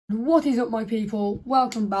What is up, my people?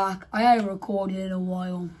 Welcome back. I haven't recorded in a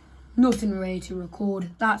while. Nothing really to record.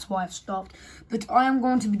 That's why I've stopped. But I am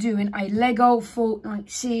going to be doing a Lego Fortnite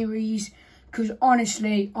series because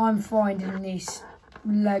honestly, I'm finding this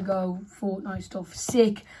Lego Fortnite stuff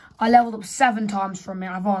sick. I leveled up 7 times from it.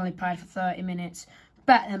 I've only played for 30 minutes.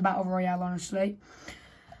 Better than Battle Royale, honestly.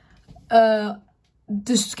 The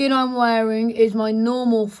skin I'm wearing is my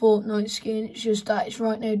normal Fortnite skin. It's just that it's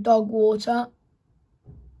right now dog water.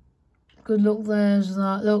 Good look, there's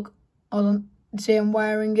that. Look, I don't see I'm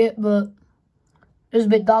wearing it, but it's a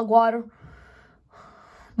bit dog water.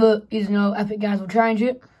 But, you know, Epic Games will change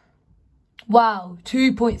it. Wow,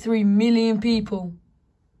 2.3 million people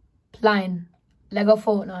playing Lego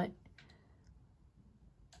Fortnite.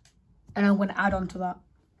 And I'm going to add on to that.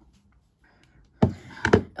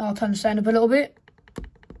 I'll turn the sound up a little bit.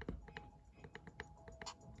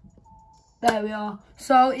 There we are.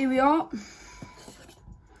 So, here we are.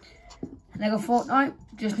 Lego Fortnite,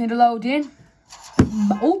 just need to load in.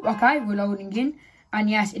 Oh, okay, we're loading in. And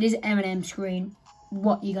yes, it is M&M screen.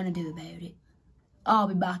 What are you going to do about it? I'll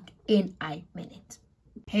be back in a minute.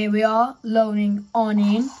 Here we are, loading on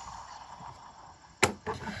in.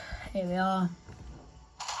 Here we are.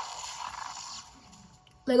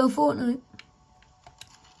 Lego Fortnite.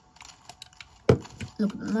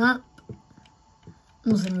 Look at the map.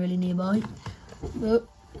 Nothing really nearby. But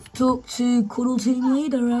talk to Cuddle Team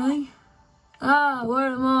Leader, eh? Ah, where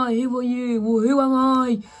am I? Who are you? Well, who am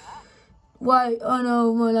I? Wait, I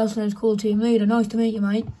know my last name's Cuddle Team Leader. Nice to meet you,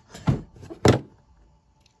 mate.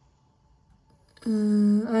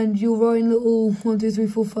 And you're writing little 1, 2, 3,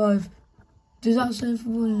 4, 5. Does that stand for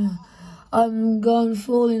one? I'm going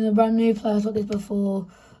full in a brand new place like this before.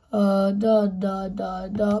 Prepare,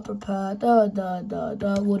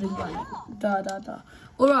 wood and granite.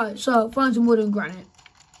 Alright, so find some wood and granite.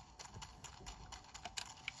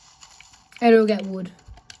 How do I get wood?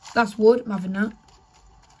 That's wood. I'm having that.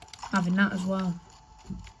 Having that as well.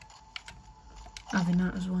 Having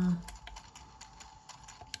that as well.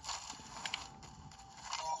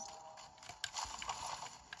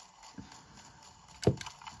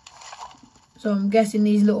 So I'm guessing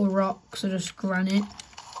these little rocks are just granite.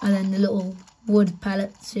 And then the little wood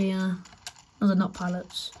pellets here. No, they're not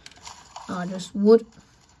pellets. Are just wood.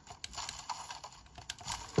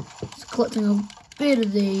 Just collecting a bit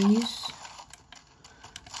of these.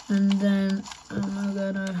 And then I'm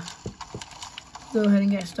gonna go ahead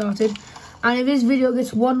and get started. And if this video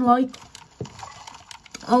gets 1 like,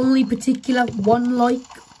 only particular 1 like,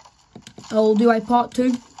 I'll do a part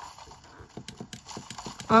 2.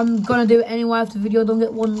 I'm gonna do it anyway if the video don't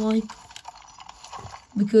get 1 like,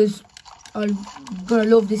 because I'm gonna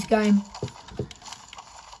love this game.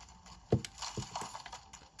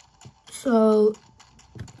 So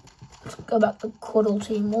let's go back to Cuddle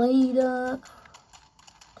Team Leader.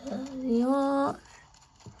 There we are.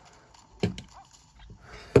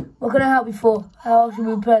 What can I help you for? How else should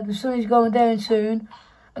we prepare? The sun is going down soon.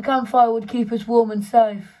 A campfire would keep us warm and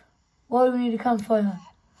safe. Why do we need a campfire?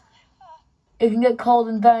 It can get cold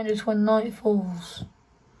and dangerous when night falls.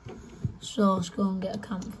 So let's go and get a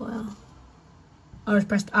campfire. I just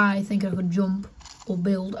pressed I, thinking I could jump or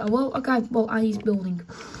build. Oh, well, okay, well, I is building.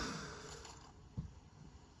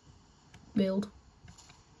 Build.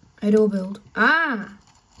 How do I build? Ah!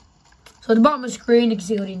 So at the bottom of the screen, you can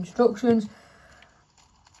see all the instructions.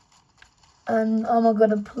 And I'm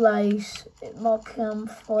going to place my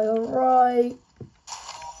campfire right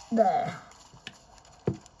there.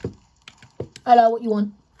 Hello, what you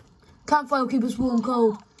want? Campfire will keep us warm and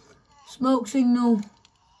cold. Smoke signal.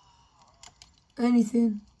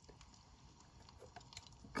 Anything.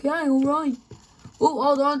 Okay, alright. Oh,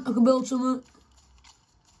 hold on, I can build something.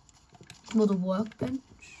 Another workbench.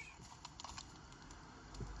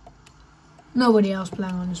 Nobody else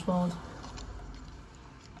playing on this world.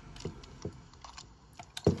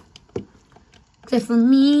 Except for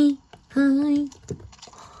me. Hi.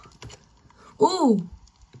 Oh!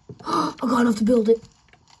 I got enough to build it.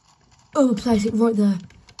 Oh, I'll place it right there.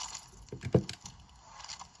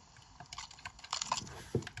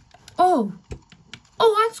 Oh!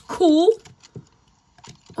 Oh, that's cool!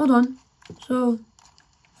 Hold on. So,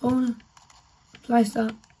 I want to place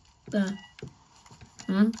that there.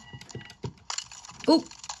 Oh!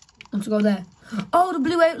 I want to go there. Oh, the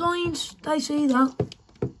blue outlines! They see that.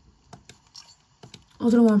 I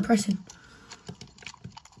don't know what I'm pressing.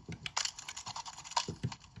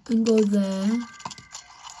 And go there.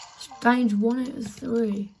 Stage 1 out of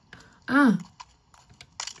 3. Ah.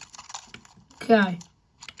 Okay.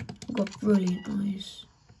 I've got brilliant eyes.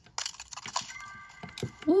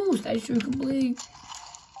 Ooh, stage 2 complete.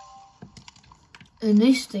 And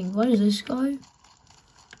this thing, where does this go?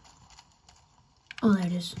 Oh, there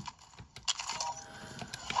it is.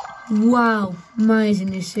 Wow,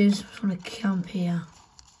 amazing this is. I just want to camp here.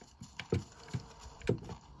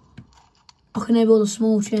 I can have build a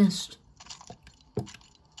small chest.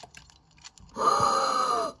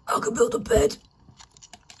 I can build a bed.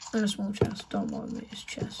 And a small chest. Don't mind me, it's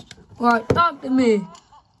chest. Right, back to me.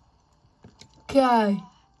 Okay.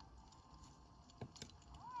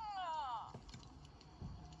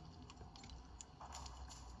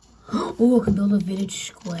 Oh, I can build a village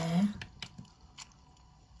square.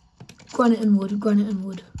 Granite and wood, granite and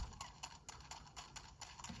wood.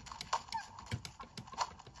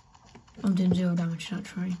 I'm doing 0 damage to that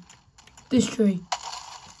tree. This tree.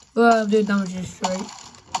 Well, I'm doing damage to this tree.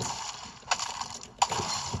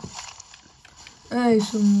 Hey,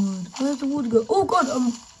 some wood. Where's the wood go? Oh god,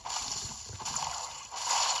 some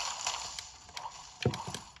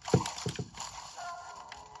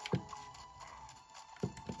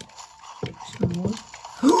wood.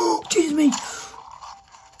 Oh, Jesus me!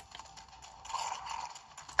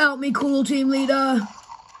 Help me, cool team leader.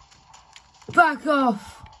 Back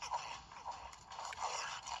off.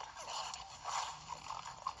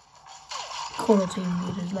 Cool team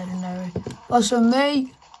leader's legendary. Also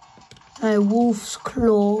me. A wolf's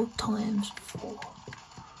claw ×4.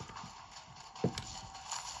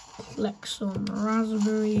 Collect some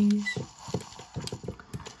raspberries.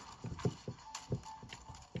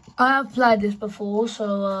 I have played this before,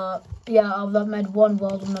 so yeah, I've made one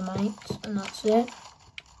world with my mates, and that's it.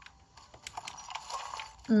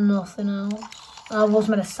 Nothing else. I've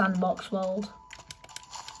also made a sandbox world.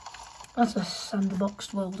 That's a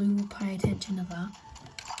sandboxed world. Who will pay attention to that?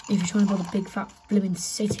 If you're trying to build a big fat blooming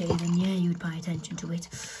city, then yeah, you would pay attention to it.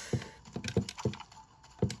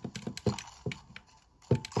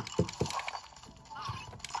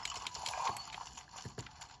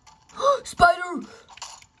 Spider!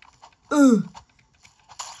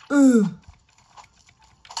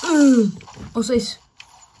 What's this?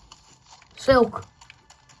 Silk.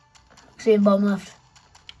 See him bottom left.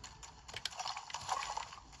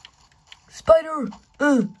 Spider!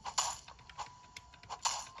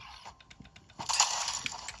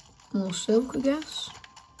 More silk, I guess.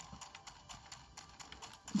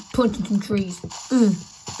 Punching some trees.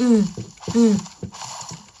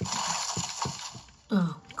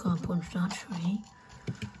 Oh, can't punch that tree.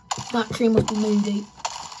 That tree must be moody.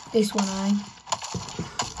 This one, eh?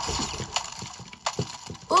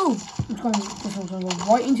 Oh! This one's going to go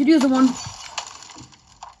right into the other one.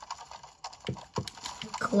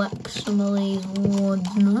 Collect some of these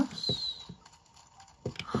woodness.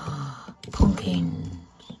 Pumpkins.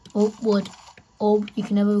 Oh, wood. Oh, you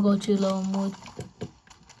can never go too low on wood.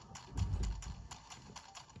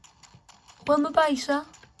 Where's my base, huh?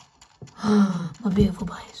 My beautiful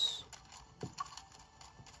base.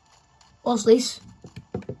 What's this?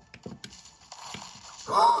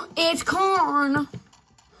 It's corn!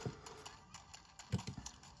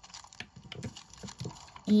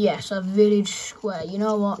 Yes, a village square. You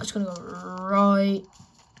know what? It's gonna go right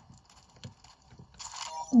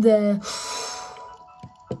there.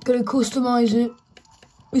 Gonna customize it.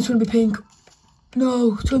 It's gonna be pink.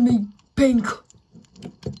 No, it's gonna be pink.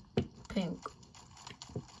 Pink.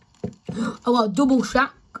 I got a double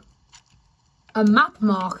shack. A map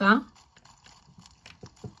marker.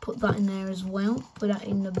 Put that in there as well. Put that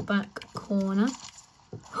in the back corner.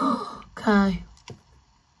 Okay.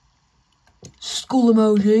 Skull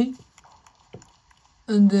emoji.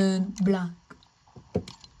 And then black.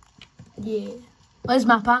 Yeah. Where's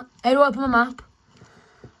map at? How do I open my map?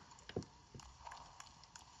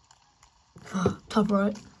 Top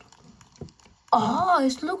right. Oh,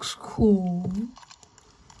 this looks cool.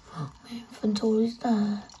 My inventory's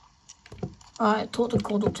there. Alright, talk to the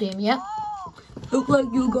Cuddle team, yeah? Look like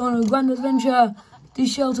you're going on a grand adventure.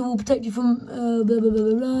 This shelter will protect you from blah, blah, blah,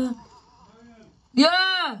 blah, blah.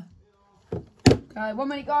 Yeah! Okay, 1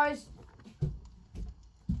 minute, guys.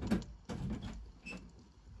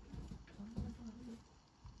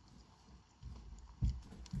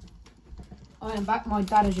 I am back. My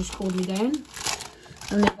dad has just called me down.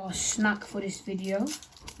 And they've got a snack for this video.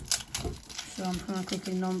 So I'm going to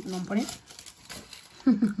quickly nump on it.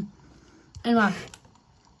 Anyway.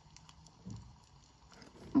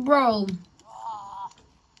 Bro.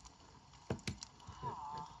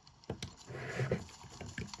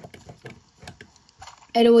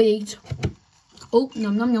 How do I eat? Oh,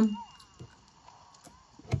 yum yum yum.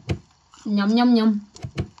 Yum yum yum.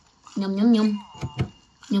 Yum yum yum.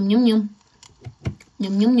 Yum yum yum.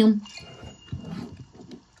 Yum yum yum.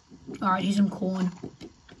 Alright, here's some corn.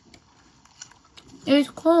 Here's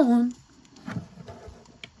corn.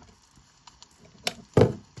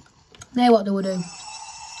 Now what do we do?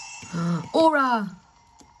 Aura!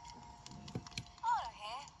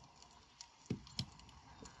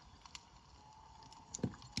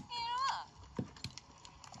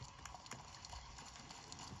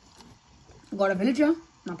 Got a villager. I'm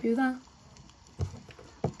happy with that.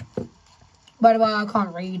 By the way, I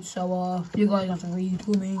can't read, so you guys have to read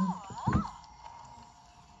for me.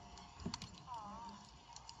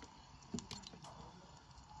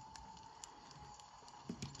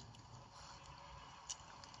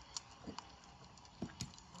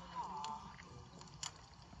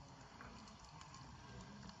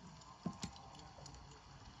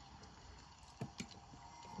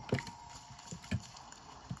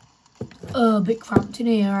 Bit cramped in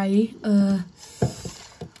here, eh?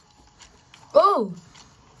 Oh!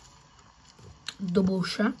 Double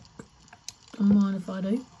shack. Don't mind if I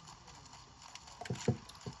do.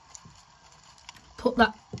 Put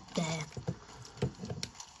that there.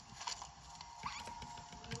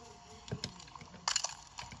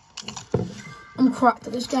 I'm cracked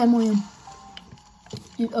at this game, I am.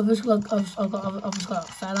 I've just got to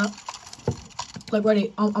say that. Like,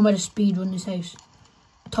 ready? I'm ready to speed run this house.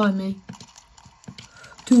 Time me.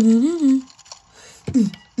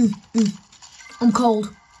 I'm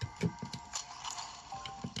cold.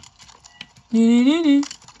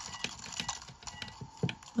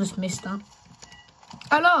 Just missed that.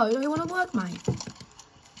 Hello, do you want to work, mate?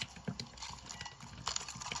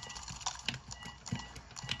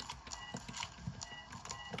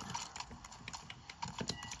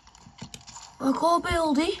 I call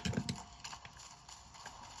Buildy.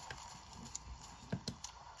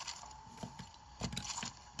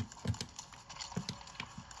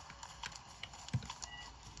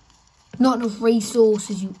 Not enough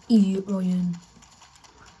resources, you idiot, Ryan.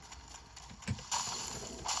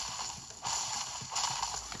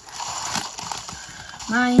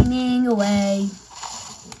 Mining away.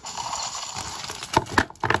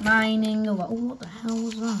 Mining away. Oh, what the hell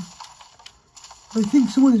was that? I think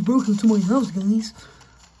someone has broken into my house, guys.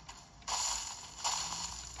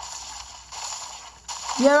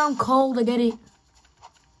 Yeah, I'm cold, I get it.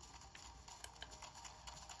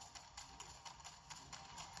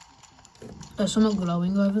 There's something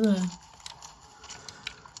glowing over there.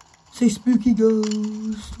 Say spooky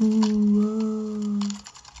ghost.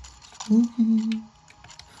 Spooky.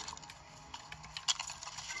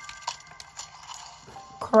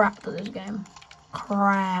 Cracked at this game.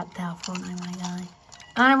 Cracked out front, my guy.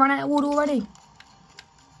 And I ran out of wood already.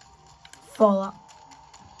 Follow that.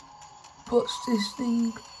 What's this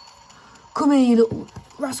thing? Come here, you little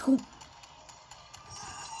rascal.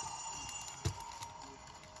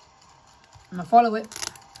 I'm gonna follow it.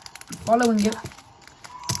 I'm following it.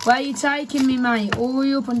 Where are you taking me, mate?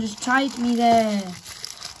 Hurry up and just take me there.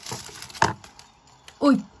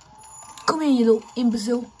 Oi! Come here, you little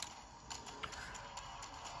imbecile.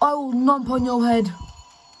 I will nump on your head.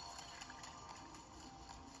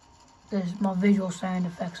 My visual sound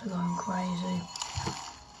effects are going crazy.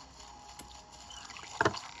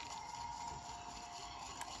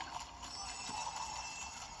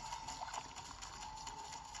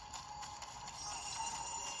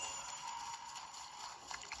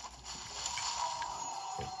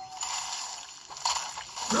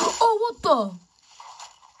 Oh, what the?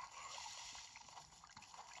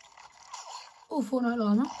 Oh, Fortnite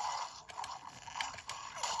llama.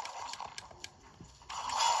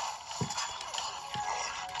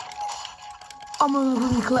 I'm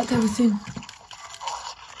gonna collect everything.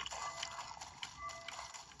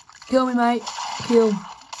 Kill me, mate. Kill.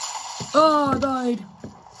 Oh, I died.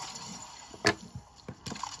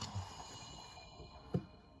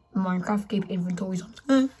 Minecraft keep inventories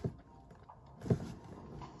on.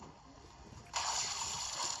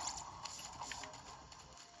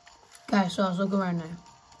 Okay, so let's look around now.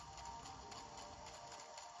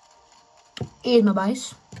 Here's my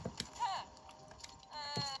base.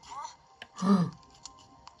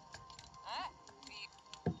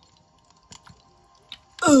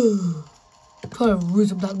 Try to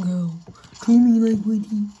raise up that girl. Treat me like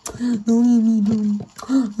Woody. Don't leave me, don't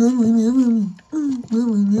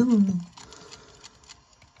leave me.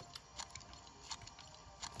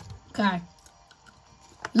 Okay.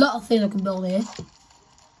 Lot of things I can build here.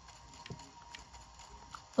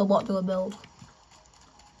 But what do I build?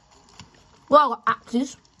 Well, I got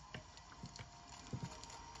axes.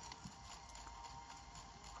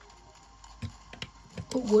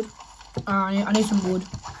 Oh, wood. I need some wood.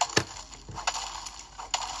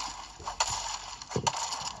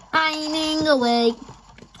 Mining away.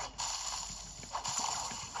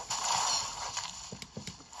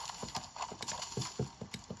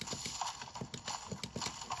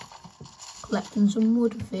 Collecting some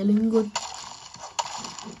wood, feeling good.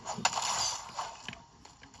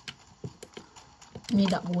 Need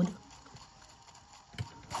that wood.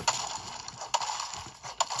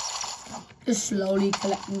 Just slowly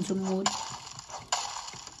collecting some wood.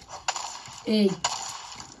 Hey.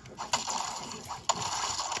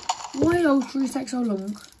 Why do those trees take so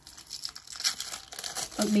long?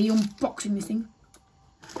 Like me unboxing this thing.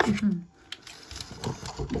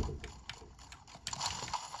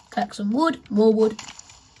 Collect some wood, more wood.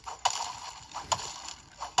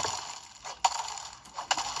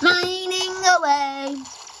 Mining away.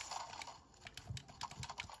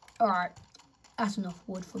 Alright, that's enough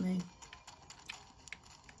wood for me.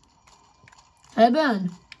 Hey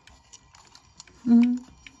Ben.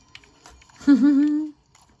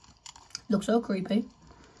 Looks so creepy.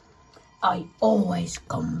 I always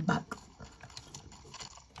come back.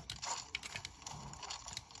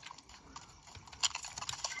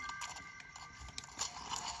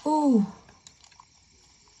 Oh.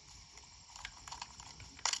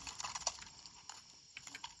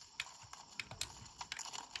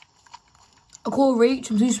 I can't reach,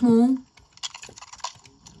 I'm too small.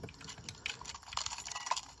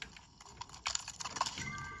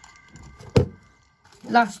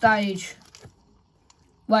 Last stage.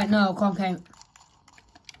 Wait, no, I can't count.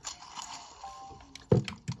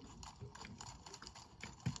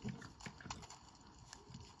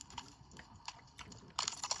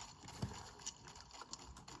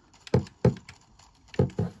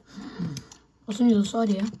 What's on the other side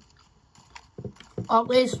here? Oh,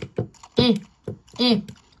 please.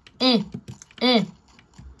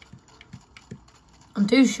 I'm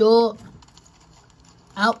too short.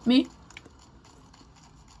 Help me.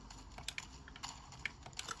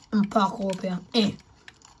 I'm parkour up here.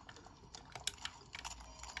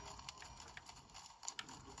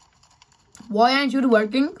 Why aren't you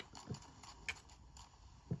working?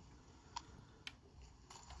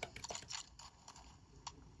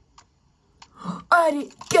 I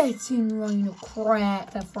did get in right of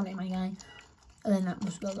crap that front of my guy. And then that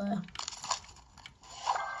must go there.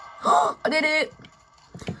 I did it!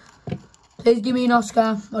 Please give me an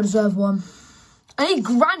Oscar. I deserve one. I need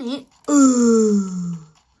granite. Ooh.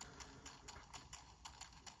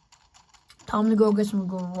 Time to go get some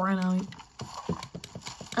granite.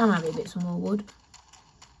 And maybe a bit some more wood.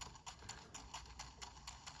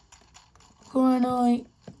 Granite.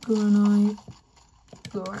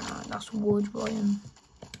 That's wood, Ryan.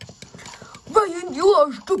 Ryan, you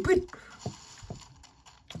are stupid.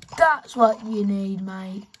 That's what you need,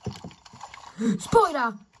 mate.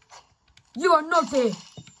 Spider, you are naughty.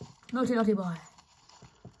 Naughty boy.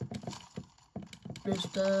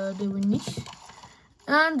 Just doing this.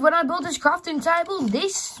 And when I build this crafting table,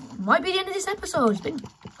 this might be the end of this episode. It's been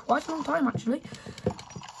quite a long time, actually.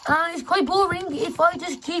 And it's quite boring if I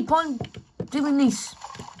just keep on doing this.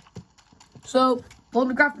 So, build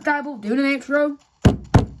the crafting table, doing an outro.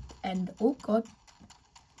 And, oh God.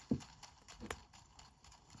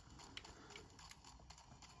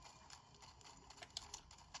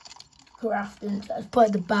 Crafting, let's put it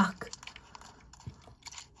at the back.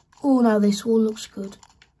 Oh, now this wall looks good.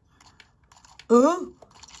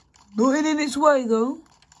 Nothing in its way though.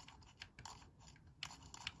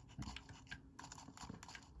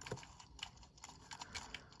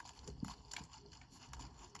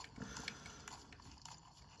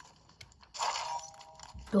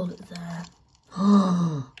 Got it there.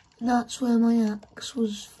 That's where my axe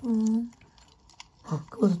was from.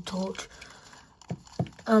 Got a torch.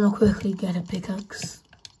 And I'll quickly get a pickaxe.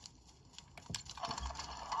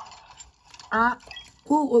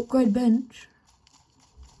 Oh, upgrade bench.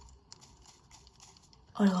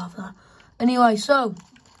 I don't have that. Anyway, so,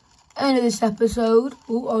 end of this episode.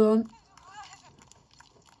 Oh, hold on.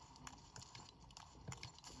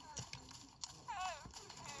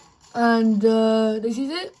 And this is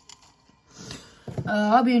it. I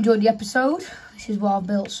hope you enjoyed the episode. This is what I've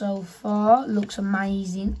built so far. Looks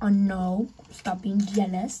amazing. I know. Stop being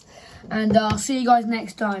jealous. And I'll see you guys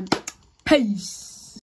next time. Peace.